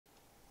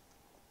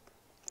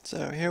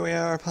So here we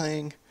are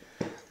playing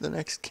the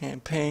next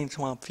campaign,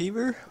 Swamp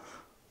Fever.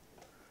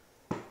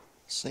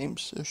 Same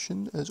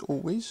session as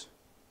always.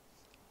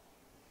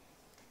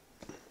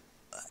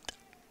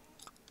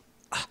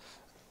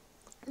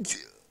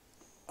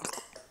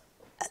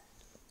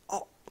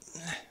 Oh.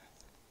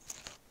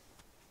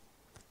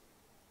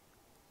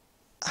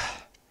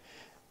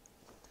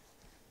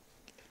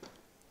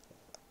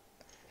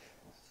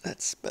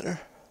 That's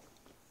better.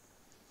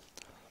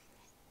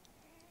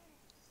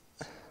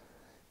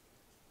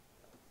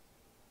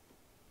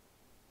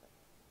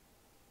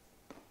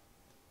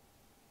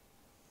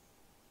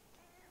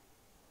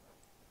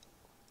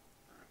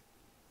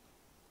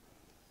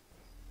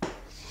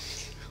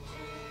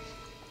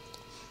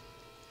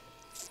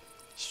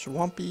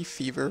 Swampy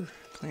Fever.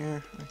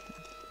 Clear.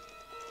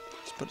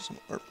 Let's put some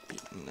art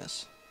beat in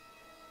this.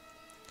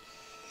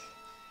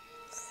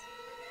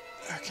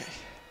 Okay.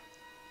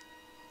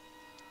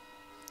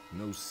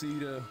 No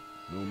cedar,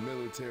 no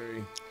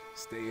military.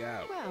 Stay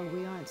out. Well,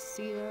 we aren't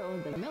Cedar or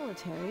the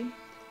military,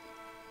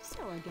 so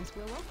I guess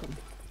we're welcome.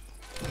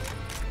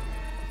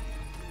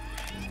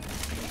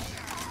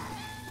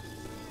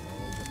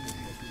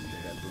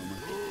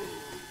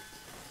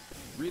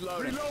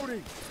 Reloading.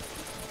 Reloading!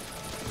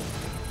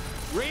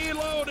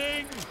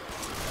 Reloading!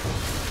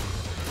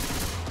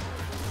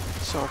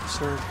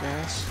 Self-serve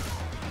gas.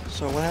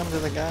 So what happened to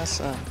the gas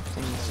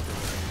things?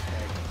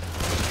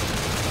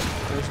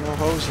 There's no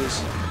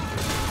hoses.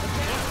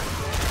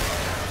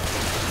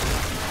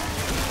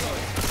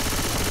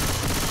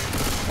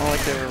 Not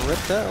like they were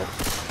ripped out.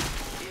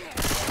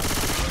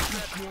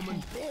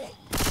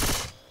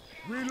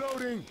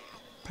 Reloading!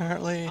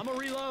 Apparently. I'm a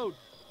reload.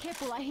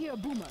 Careful, I hear a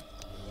boomer.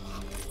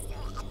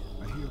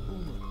 I hear a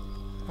boomer.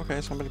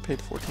 Okay, somebody paid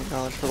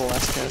 $14 for the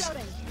last gas.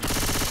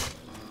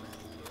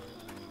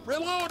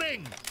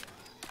 Reloading!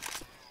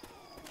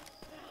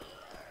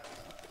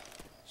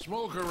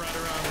 Smoker right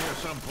around here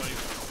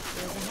someplace.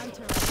 There's a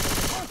hunter.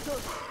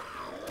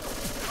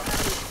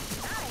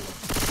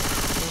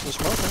 There's the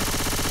smoker.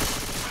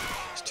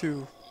 He's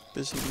too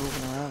busy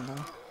moving around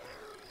now.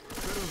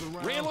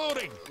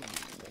 Reloading!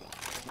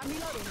 I'm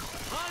reloading.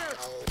 Hunter!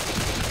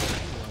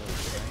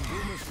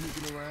 Boomer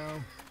sneaking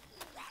around.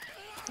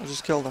 I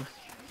just killed him.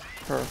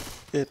 Her.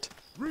 It.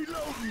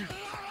 Reloading!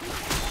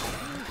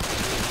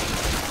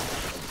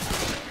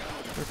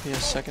 There'd be a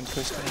second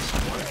pistol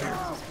somewhere here.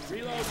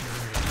 Reload!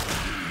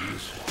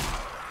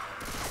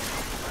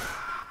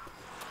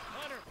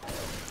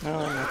 No,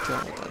 I'm not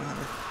dealing with that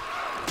hunter.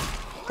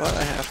 But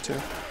I have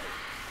to.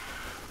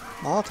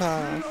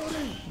 Molotov.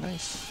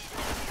 Nice.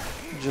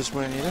 Just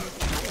what I needed.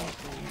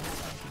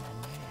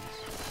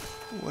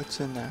 What's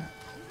in that?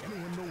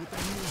 Anyone know what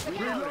that means?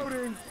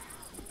 Reloading!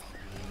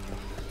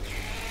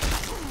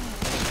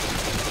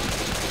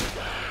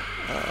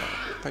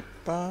 Pipe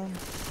bomb.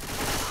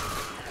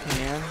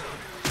 Pan.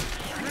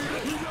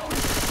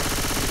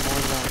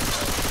 More zombies.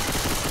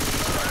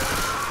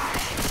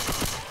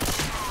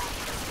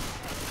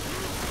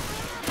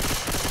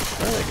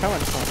 Where are they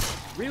coming from?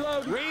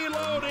 Reload!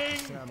 Reloading!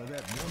 Sound of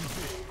that one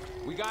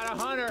bit. We got a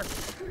hunter!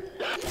 Spitting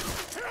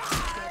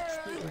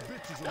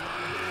bitches around.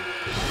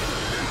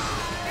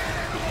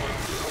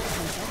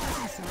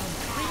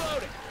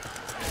 Reloading!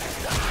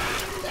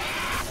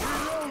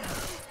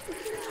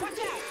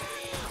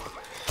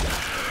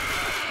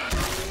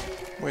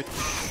 Wait. Witch!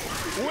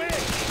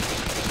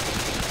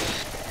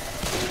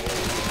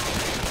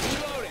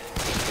 Reloading!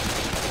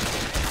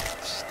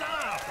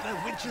 Stop! That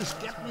witch is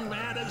getting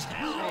mad as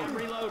hell!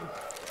 Reload!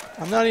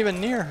 I'm not even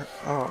near her.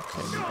 Oh,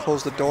 okay. You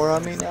close the door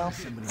on me now?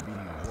 Somebody being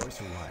a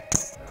voice or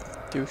what?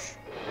 Douche.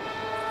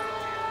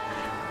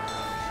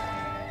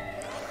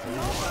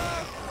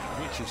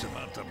 Witch is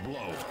about to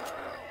blow.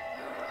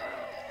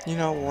 You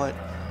know what?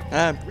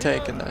 I'm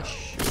taking the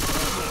shoot.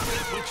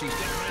 Witch is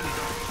getting ready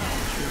to...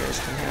 You guys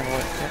can handle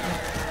it, can't you?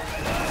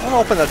 Don't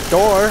open the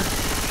door!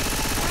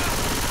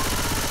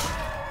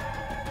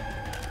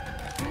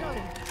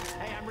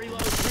 Hey, I'm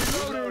reloading!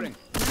 Reloading!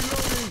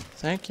 Reloading!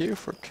 Thank you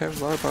for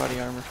Kevlar body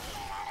armor.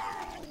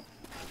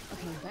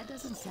 Okay, that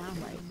doesn't sound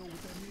right.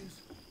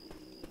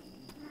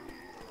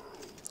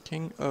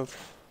 King of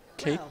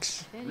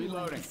cakes. Well, if anyone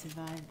Reloading. can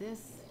survive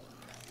this,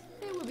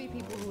 there will be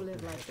people who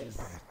live like this.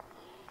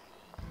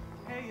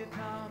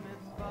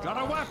 Got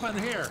a weapon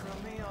here!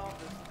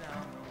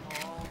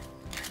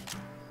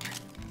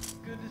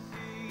 Good to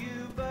see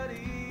you,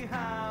 buddy.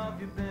 How have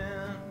you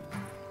been?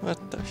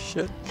 What the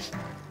shit?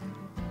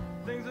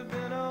 Things have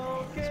been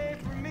okay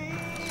for me,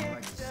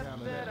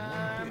 except that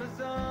I'm a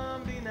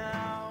zombie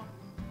now.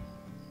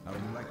 I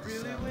don't like the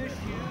Really sound wish of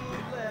that.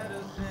 you'd let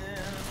us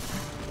in.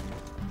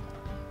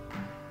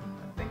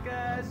 I think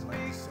I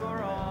speak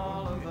for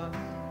all of us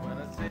when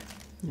I say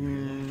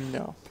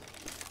No.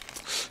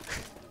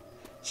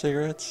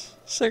 Cigarettes?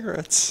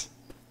 Cigarettes.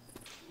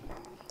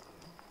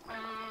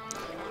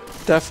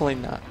 Definitely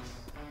not.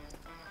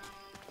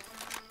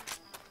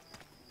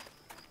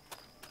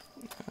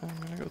 I'm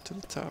gonna go to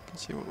the top and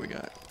see what we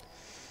got.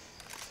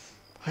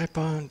 Pipe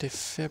bomb,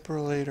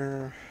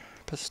 defibrillator,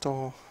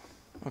 pistol.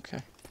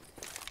 Okay.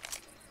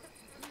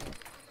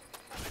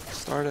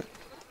 Guard it.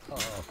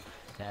 Oh,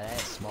 now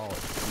that's small.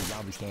 These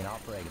zombies can't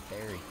operate a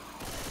ferry.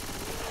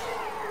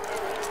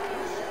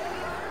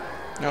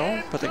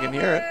 No, but they can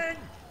hear it.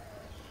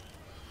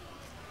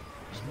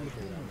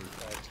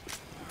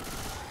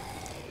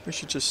 We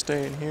should just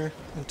stay in here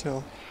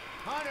until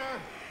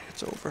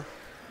it's over.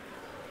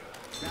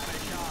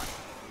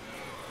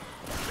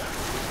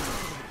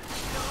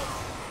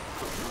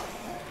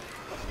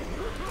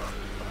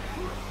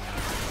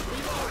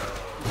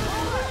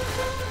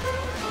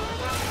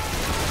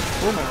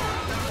 Oh man.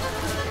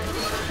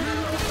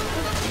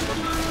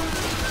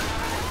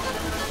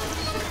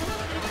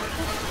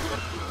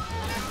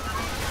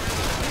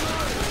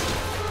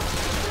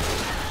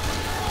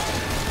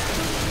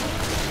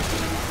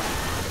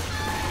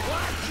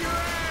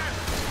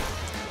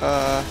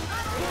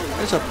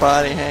 There's a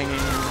body hanging in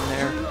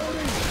there.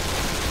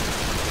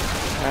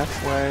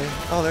 Halfway.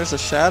 Oh, there's a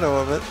shadow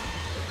of it.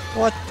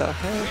 What the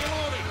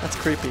heck? That's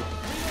creepy.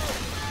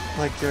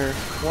 Like you're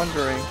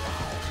wondering.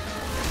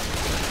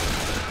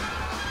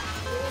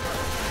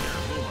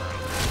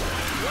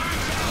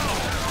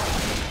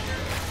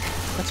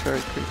 That's very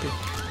creepy.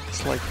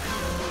 It's like,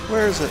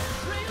 where is it?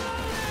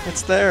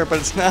 It's there, but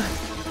it's not.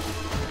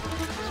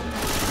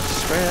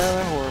 Straight out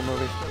of a horror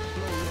movie.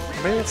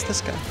 Maybe it's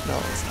this guy. No,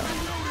 it's not.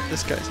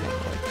 This guy's hanging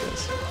like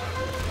this.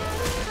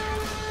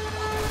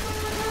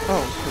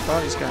 Oh, her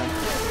body's gone.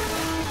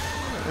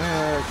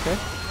 Okay.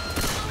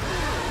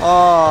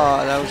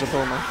 Oh, that was a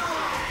boomer.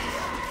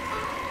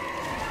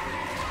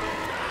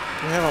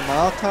 We have a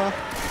Molotov?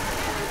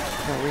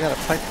 No, we got a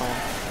pipe bomb.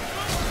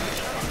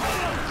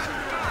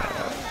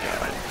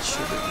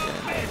 Shoot it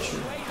again, don't you?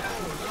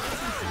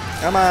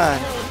 Come on!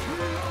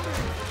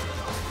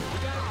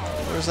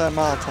 Where's that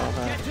Molotov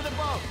at?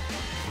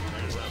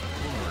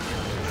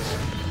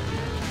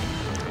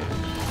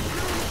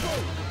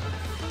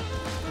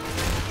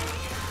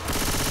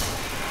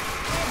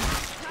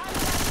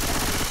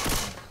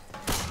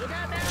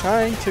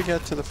 Trying to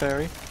get to the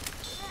ferry.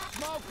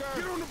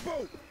 Get on the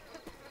boat.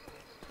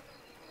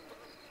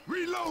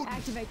 Reload.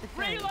 Activate the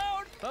ferry.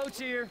 Reload! Boat's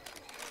here.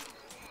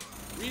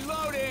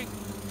 Reloading!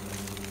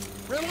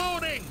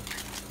 Reloading!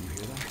 You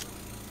hear that?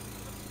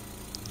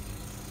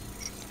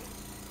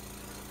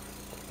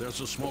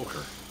 There's a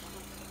smoker.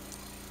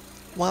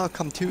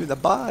 Welcome to the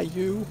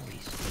bayou.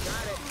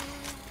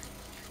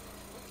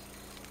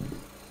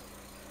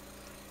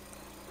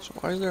 So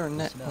why is there a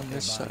net on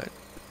this side?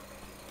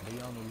 Be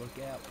on the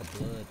lookout for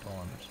blood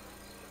farmers.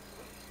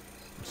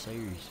 I'm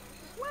serious.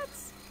 What?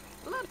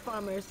 Blood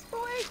farmers?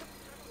 Boy,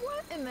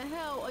 what in the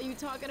hell are you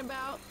talking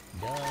about?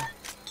 Duh.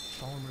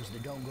 Farmers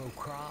that don't grow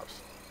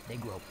crops, they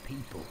grow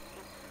people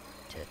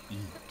to eat.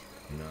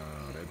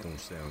 Nah, that don't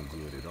sound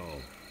good at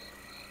all.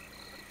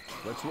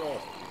 Let's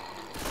roll.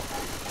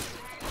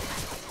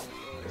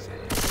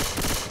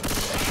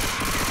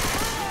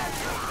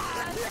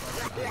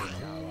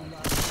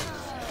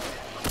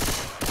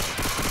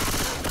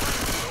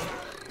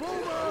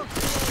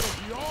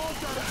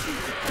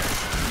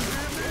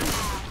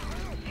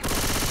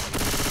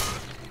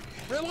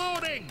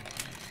 Reloading!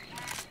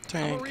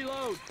 Tank.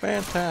 Reload.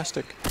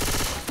 Fantastic.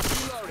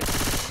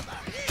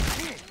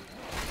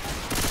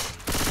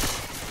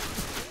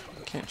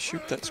 Can't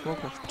shoot that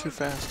smoker too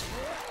fast.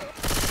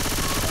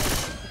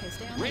 Okay,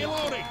 stay on.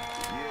 Reloading!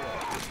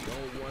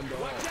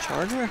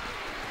 Charger?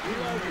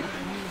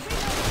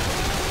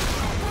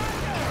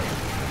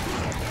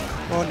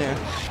 Oh no.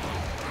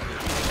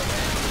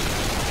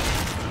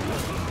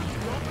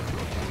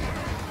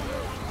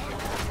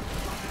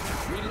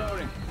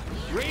 Reloading!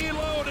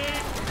 Reloading!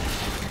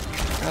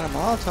 Got a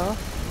Molotov.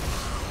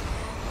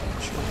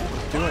 Sure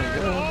won't do any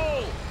good.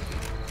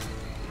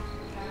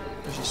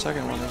 There's a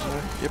second one, isn't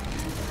there? Yep.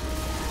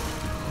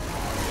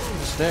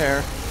 He's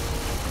there.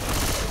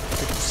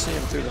 You can see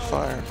him through the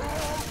fire.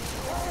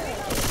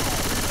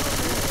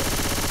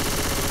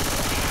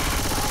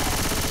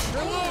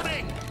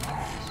 Reloading!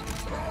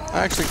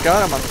 I actually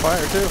got him on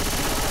fire too.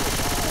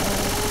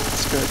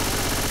 That's good.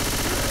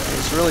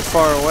 He's really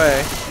far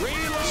away,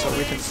 so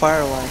we can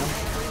fire line him.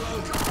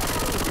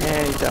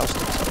 And he doused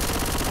himself.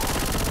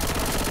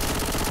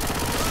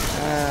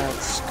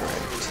 That's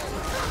great.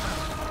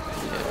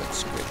 Yeah,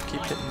 that's great.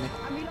 Keep hitting me.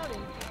 I'm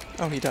reloading.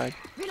 Oh, he died.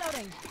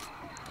 Reloading.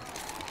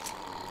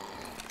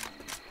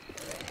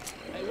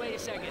 Hey, wait a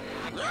second.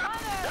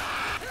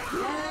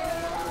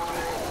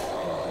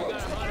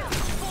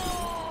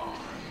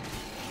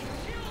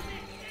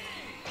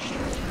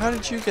 How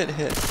did you get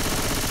hit?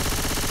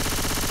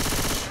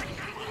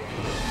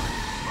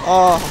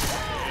 Oh.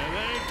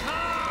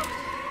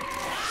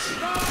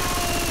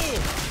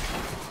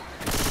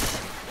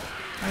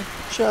 I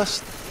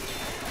just...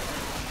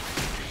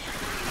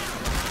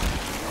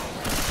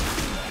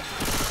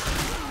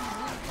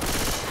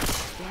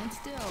 Stand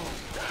still.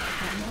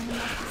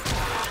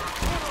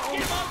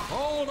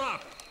 Hold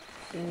up!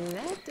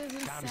 That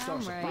doesn't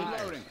sound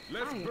right.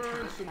 Let's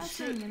burn some I'll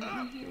shit. sing and let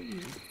me hear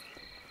you.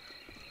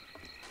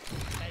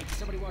 Hey,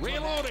 somebody watch my back.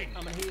 Reloading!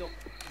 I'm gonna heal.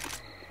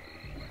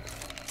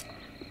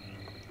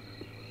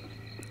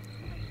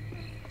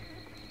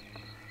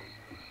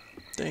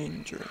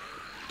 Danger.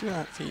 Do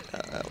not feed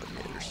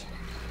alligators.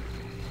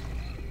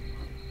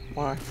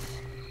 Why?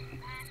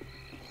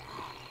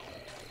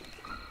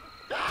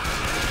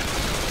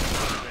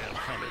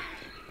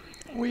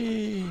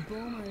 Wee.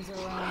 Boomers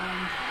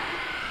around.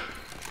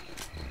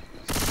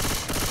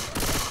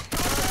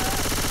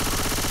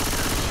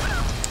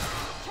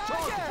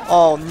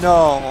 Oh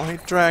no, he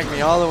dragged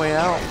me all the way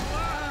out.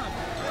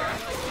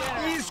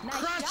 He's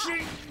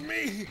crushing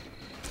me!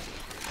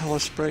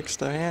 Hellish breaks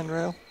the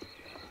handrail.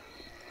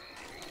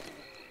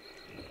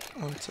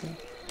 Oh, it's a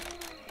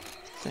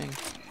thing.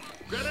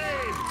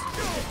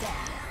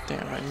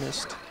 Damn, I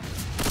missed.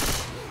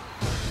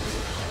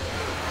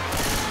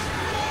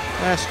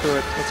 Ah, screw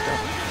it. Let's go.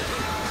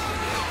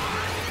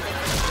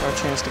 It's our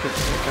chance to get the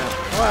kick out.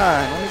 Come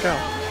on, let me go.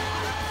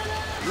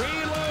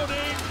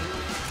 Reloading!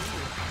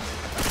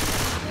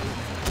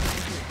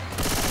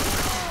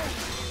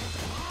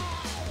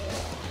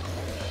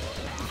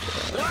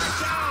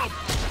 Watch out!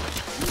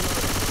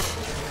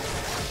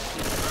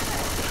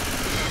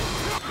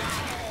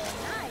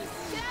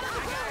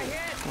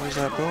 Where's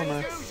that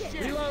boomer?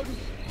 Reloading.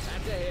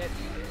 That's a hit.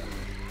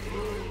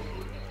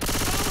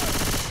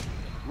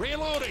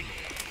 Reloading!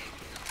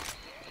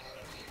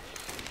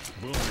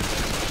 There's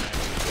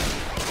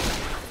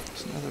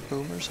another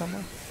boomer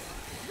somewhere.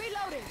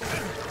 Reloading.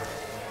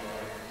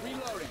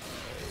 Reloading.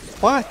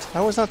 What?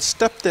 I was not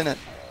stepped in it.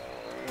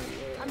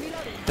 I'm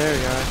reloading. There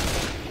you are.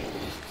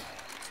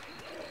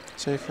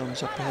 Safe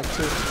room's up ahead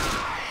too.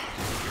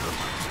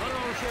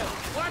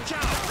 Watch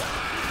out!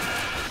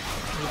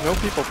 There's no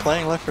people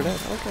playing Left 4 Dead.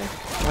 Okay.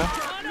 Well.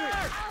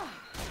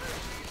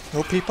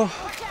 No people.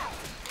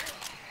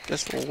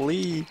 Guess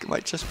League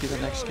might just be the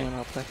next game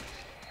I'll play.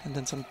 And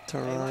then some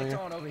Terraria.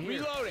 Over here.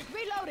 Reloading.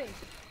 Reloading.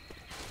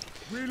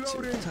 Let's see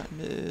what the time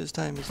is.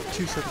 Time is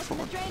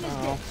 2:34.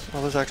 Oh,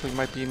 well, this actually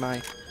might be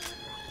my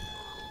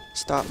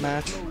stop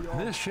match.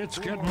 This shit's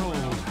getting old.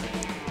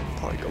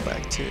 Probably go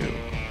back to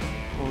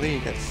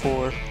League at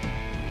 4.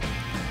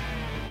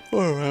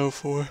 Or around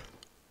 4.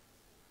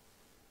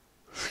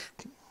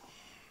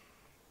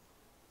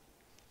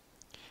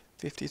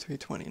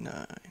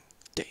 $53.29.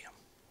 Damn.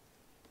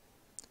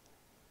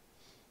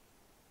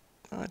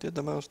 I did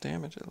the most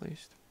damage at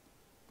least.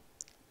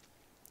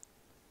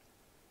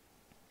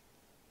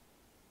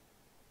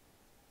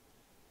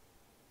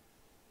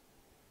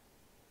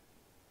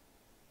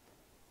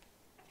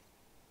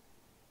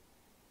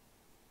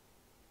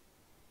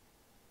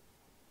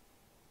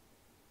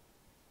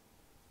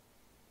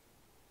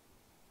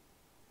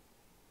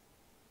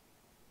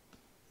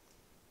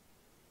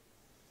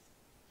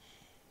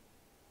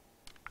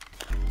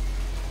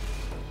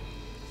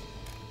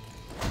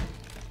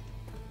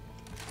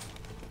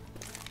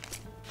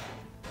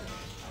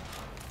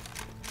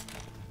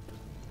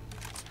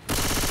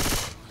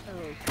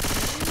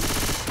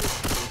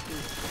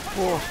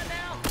 Whoa.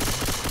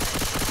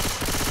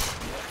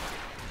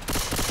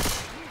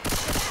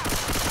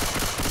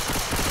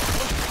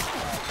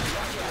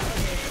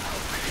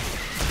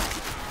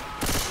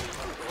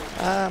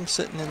 I'm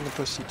sitting in the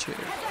pussy chair.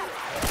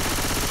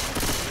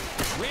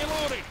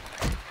 Reloading!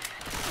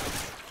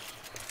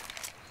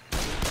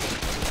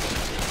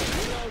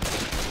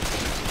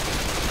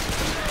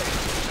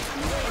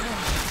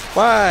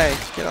 Why?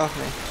 Get off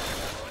me.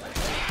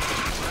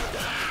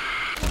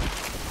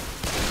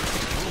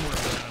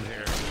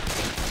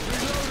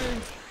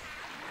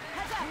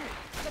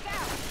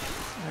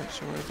 Alright,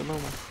 so where's the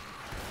moment?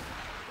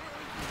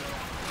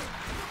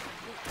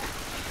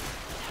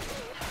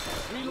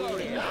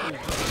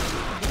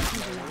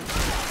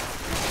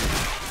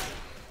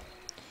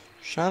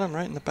 Shot him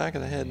right in the back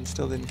of the head and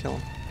still didn't kill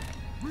him.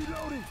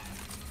 Reloading!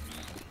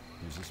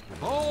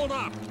 Hold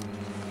up!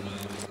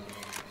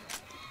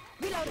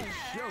 Reloading.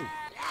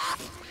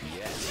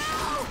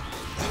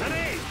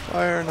 Grenade!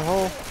 Fire in the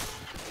hole.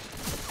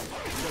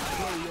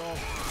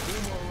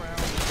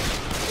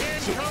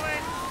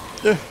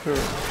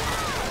 Incoming!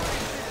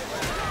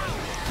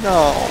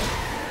 No.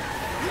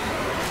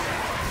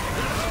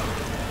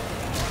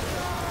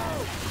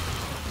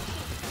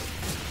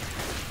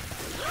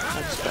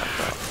 I just backed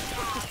up.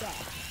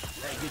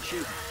 Hey, good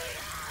shoot.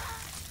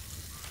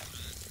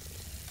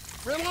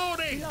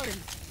 Reloading!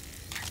 Reloading.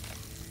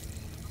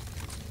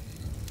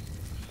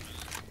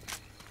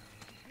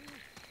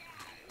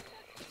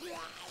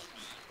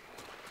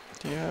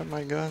 Do you have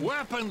my gun?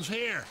 Weapons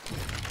here!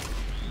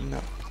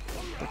 No.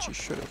 But you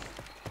should have.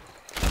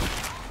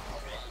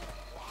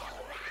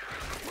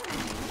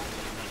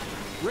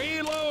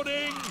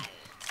 Reloading!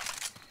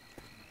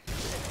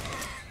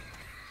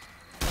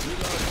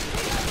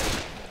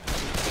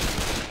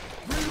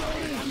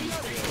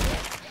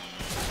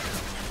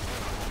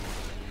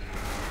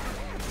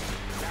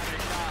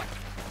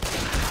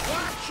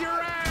 Watch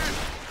your ass!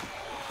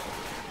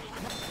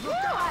 I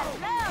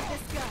love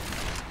this gun.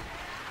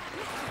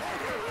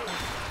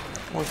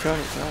 What gun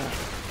is that?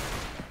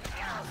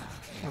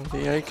 Oh,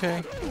 the AK?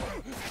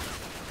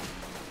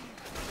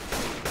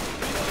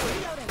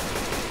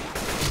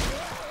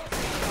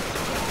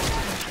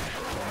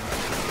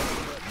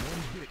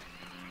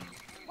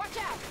 Watch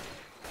out.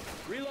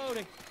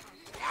 Reloading.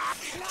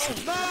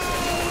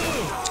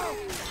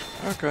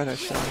 Oh good, I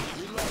shot him.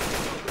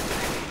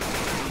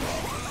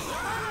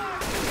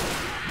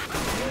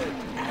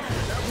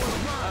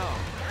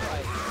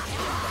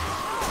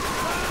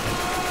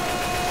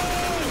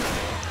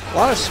 A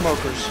lot of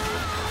smokers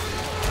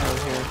out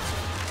here.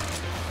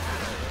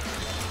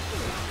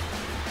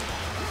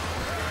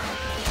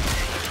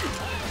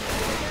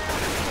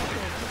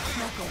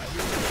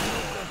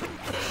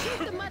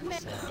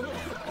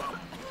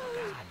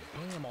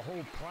 Damn, a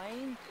whole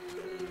plane?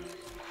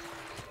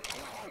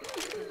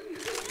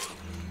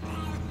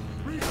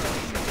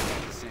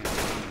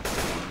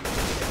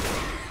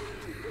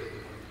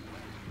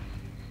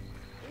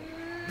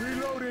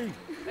 Reloading.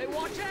 Hey,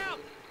 watch out!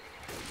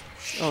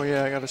 Oh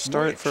yeah, I gotta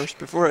start it first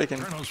before I can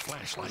Turn those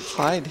flashlights.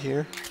 hide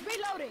here.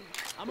 Reloading.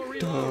 I'm a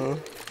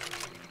reload.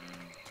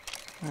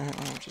 Alright,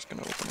 well, I'm just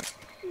gonna open it.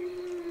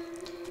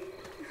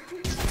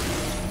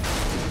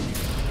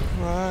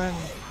 Run.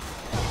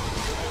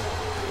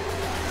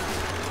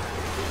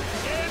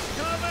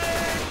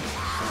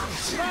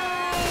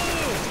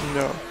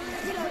 No.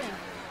 Reloading.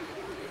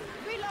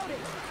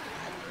 Reloading.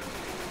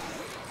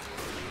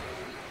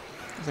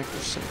 I think we're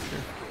safe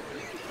here.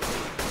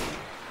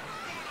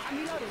 I'm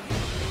reloading.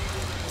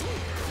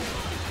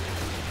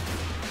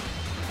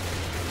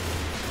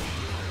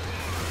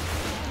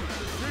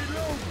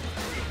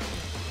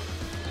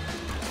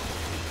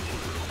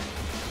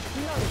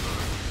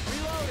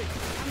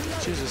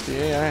 Jesus, the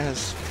AI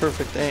has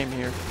perfect aim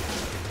here.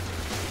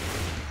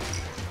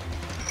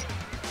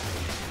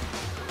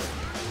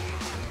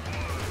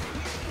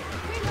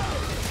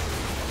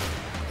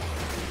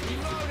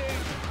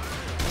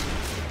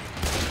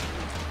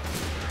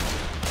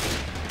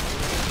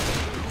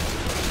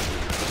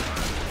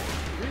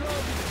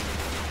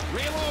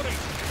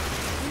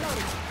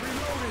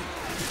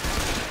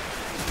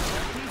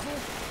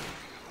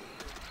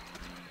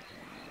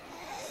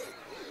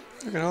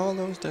 Look at all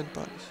those dead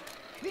bodies.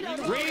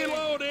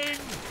 Reloading.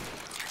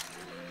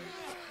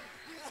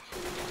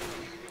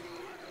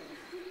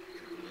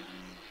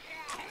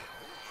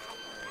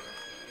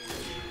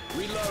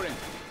 Reloading.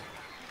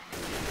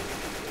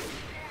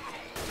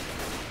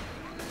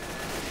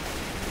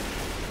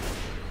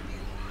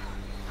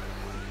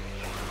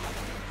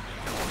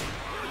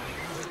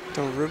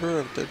 The river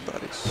of dead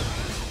bodies.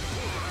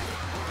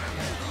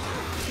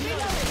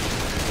 Reloading.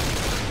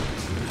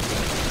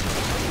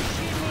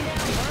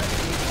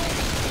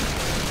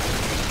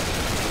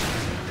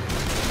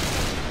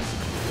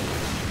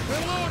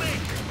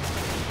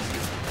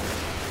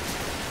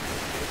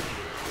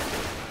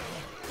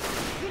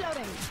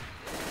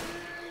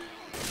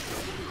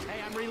 Hey,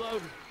 I'm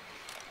reloading.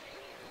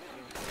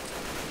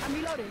 I'm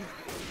reloading.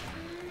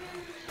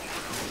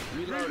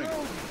 Reloading.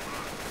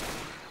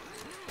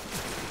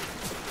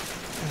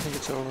 I think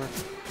it's over.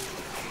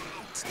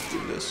 Let's do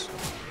this.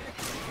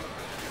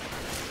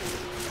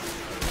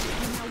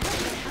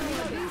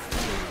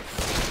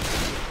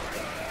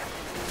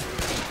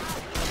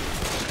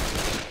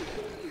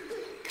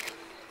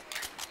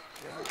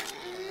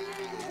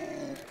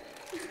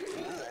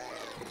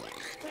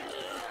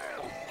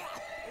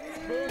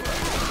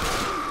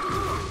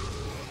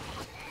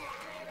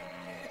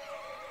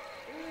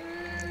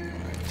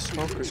 Alright, the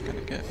smoker's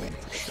gonna get me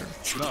for sure.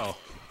 No.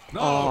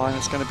 Oh, and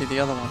it's gonna be the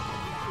other one.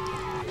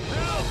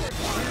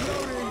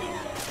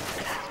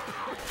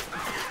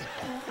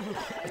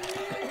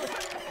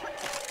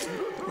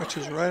 Which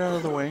is right out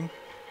of the wing.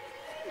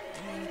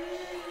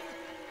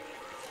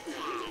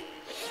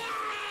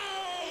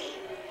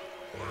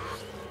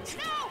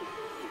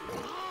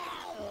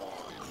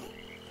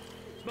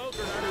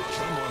 Smoker hunter.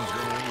 Someone's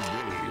gonna need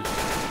these.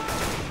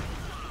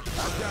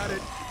 I got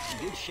it.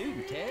 Good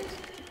shooting, Ted.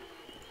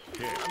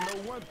 I know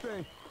one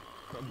thing.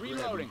 I'm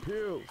Reloading. grabbing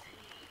pills.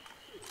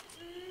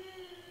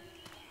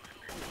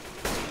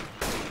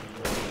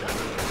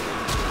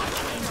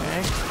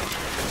 Okay.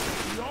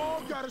 We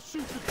all gotta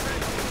shoot the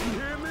tank. You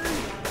hear me?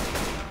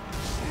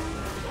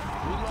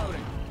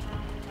 Reloading.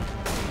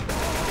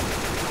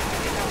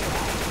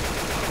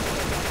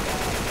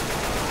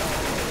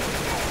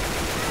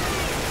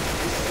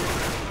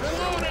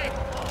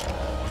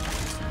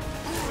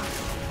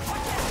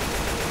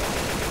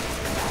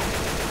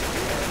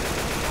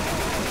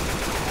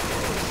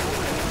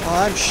 Well,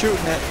 I'm shooting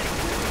it.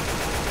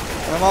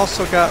 But I've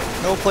also got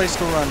no place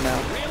to run now.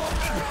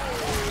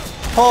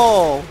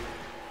 Oh!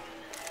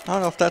 I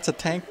don't know if that's a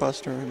tank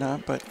buster or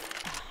not, but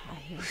I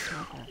hear a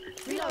smoker.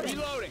 Reloading.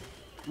 Reloading.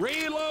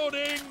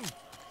 Reloading.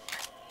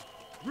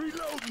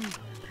 Reloading.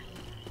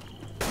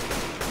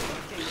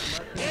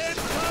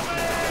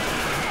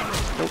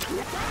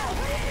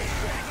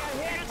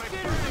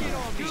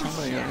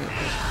 somebody got hit.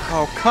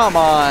 Oh, come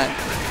on!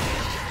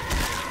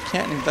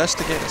 Can't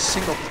investigate a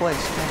single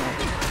place, can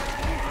I?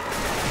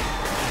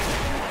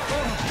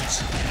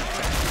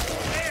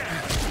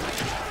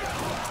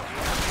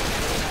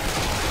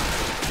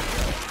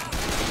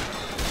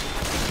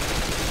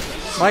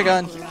 My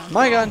gun!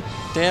 My gun!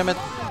 Damn it!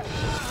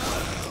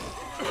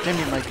 Give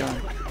me my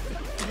gun.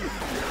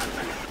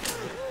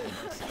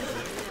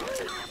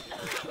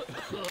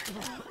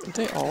 Did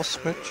they all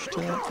switch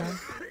to that gun?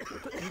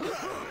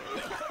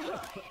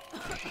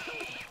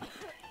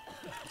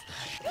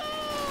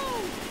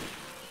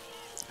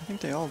 I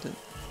think they all did.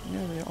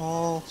 Yeah, they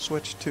all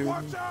switched to new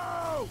gun.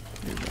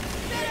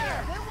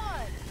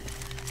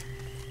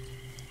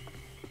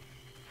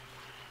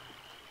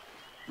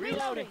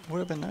 Reloading. Would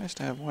have been nice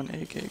to have one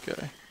AK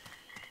guy.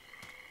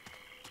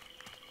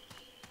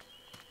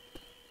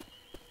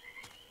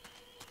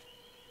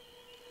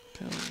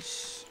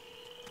 Pills.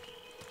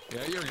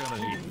 Yeah, you're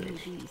gonna need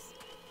this.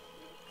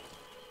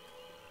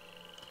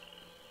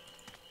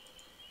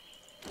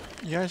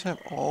 You guys have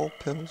all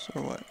pills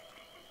or what?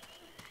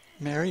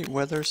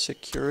 Merryweather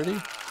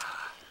Security?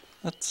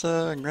 That's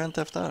Grand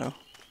Theft Auto.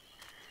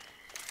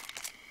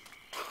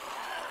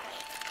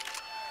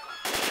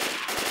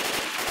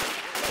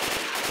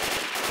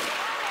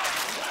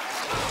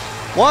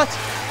 What?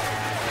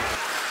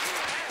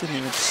 Didn't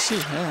even see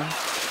him.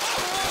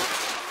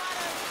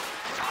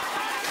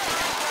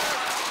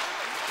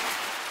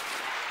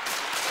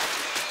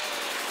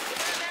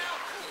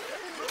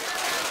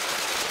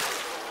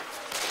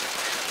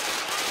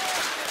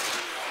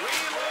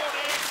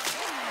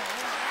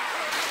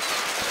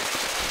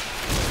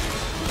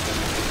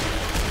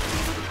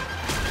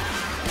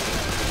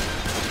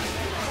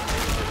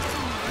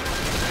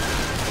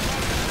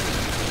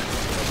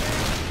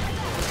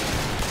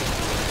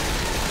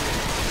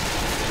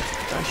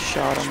 I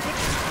shot him. I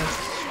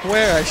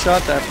swear I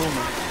shot that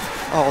boomer.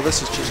 Oh,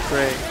 this is just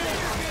great.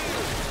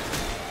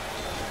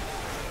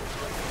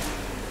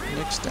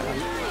 Nick's down.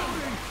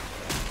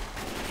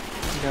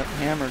 He got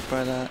hammered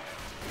by that.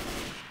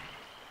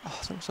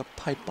 Oh, there was a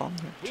pipe bomb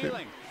there too.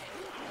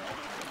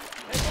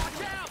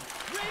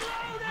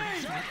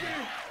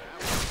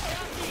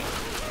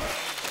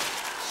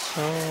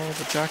 So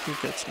the jockey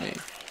gets me.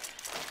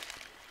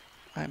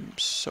 I'm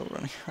so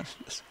running out of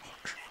this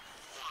water.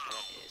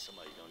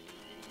 Somebody's gonna need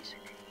these.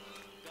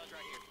 Guns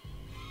right here.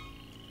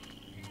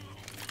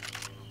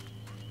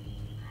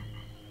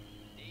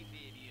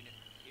 AFib unit,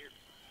 here.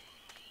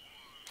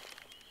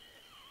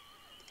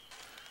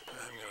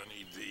 I'm gonna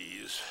need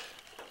these.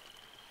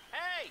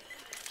 Hey!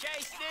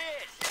 Chase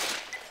this!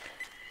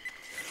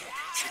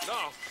 No,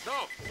 no!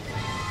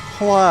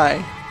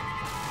 Why?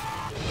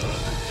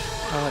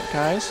 Alright,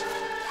 guys.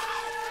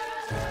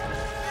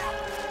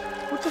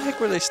 What the heck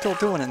were they still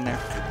doing in there?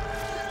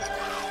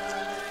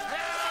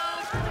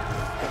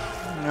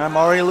 I'm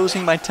already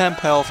losing my temp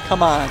health.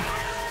 Come on.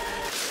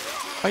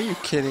 Are you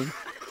kidding?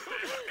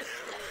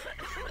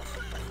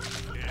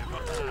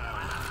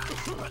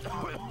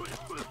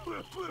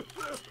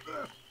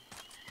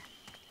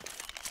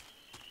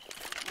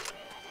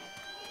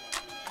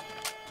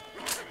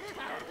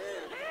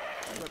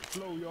 Let's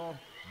slow, y'all.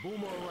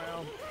 Boomer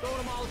around. Throwing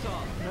a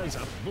Molotov. There's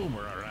a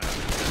boomer around.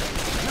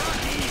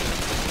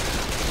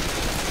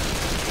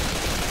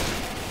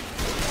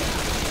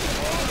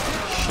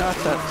 Shot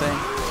that thing.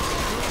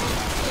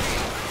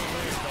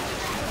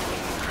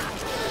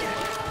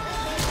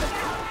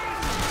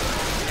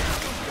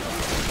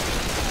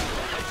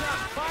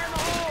 Fire in the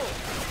hole!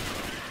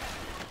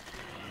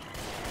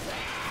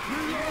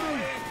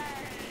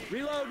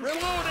 Reload!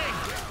 Reloading!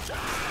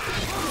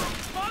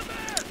 Spot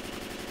there!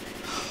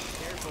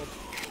 Careful.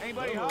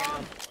 Anybody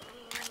home?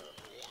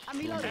 I'm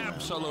reloading.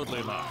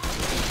 Absolutely not.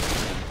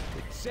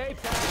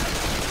 Safe time.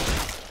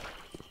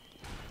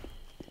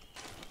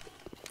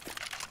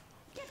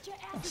 Get your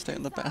I'll ass stay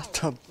in the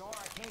bathtub. Sorry,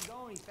 I can't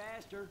go any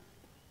faster.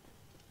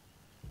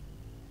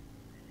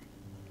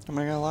 Am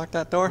I gonna lock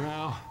that door?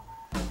 Well,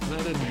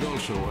 that didn't go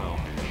so well.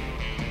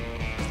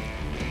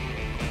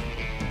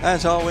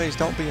 As always,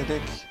 don't be a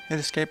dick. Hit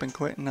escape and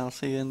quit, and I'll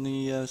see you in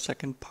the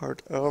second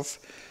part of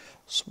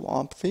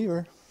Swamp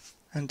Fever.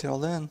 Until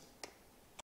then.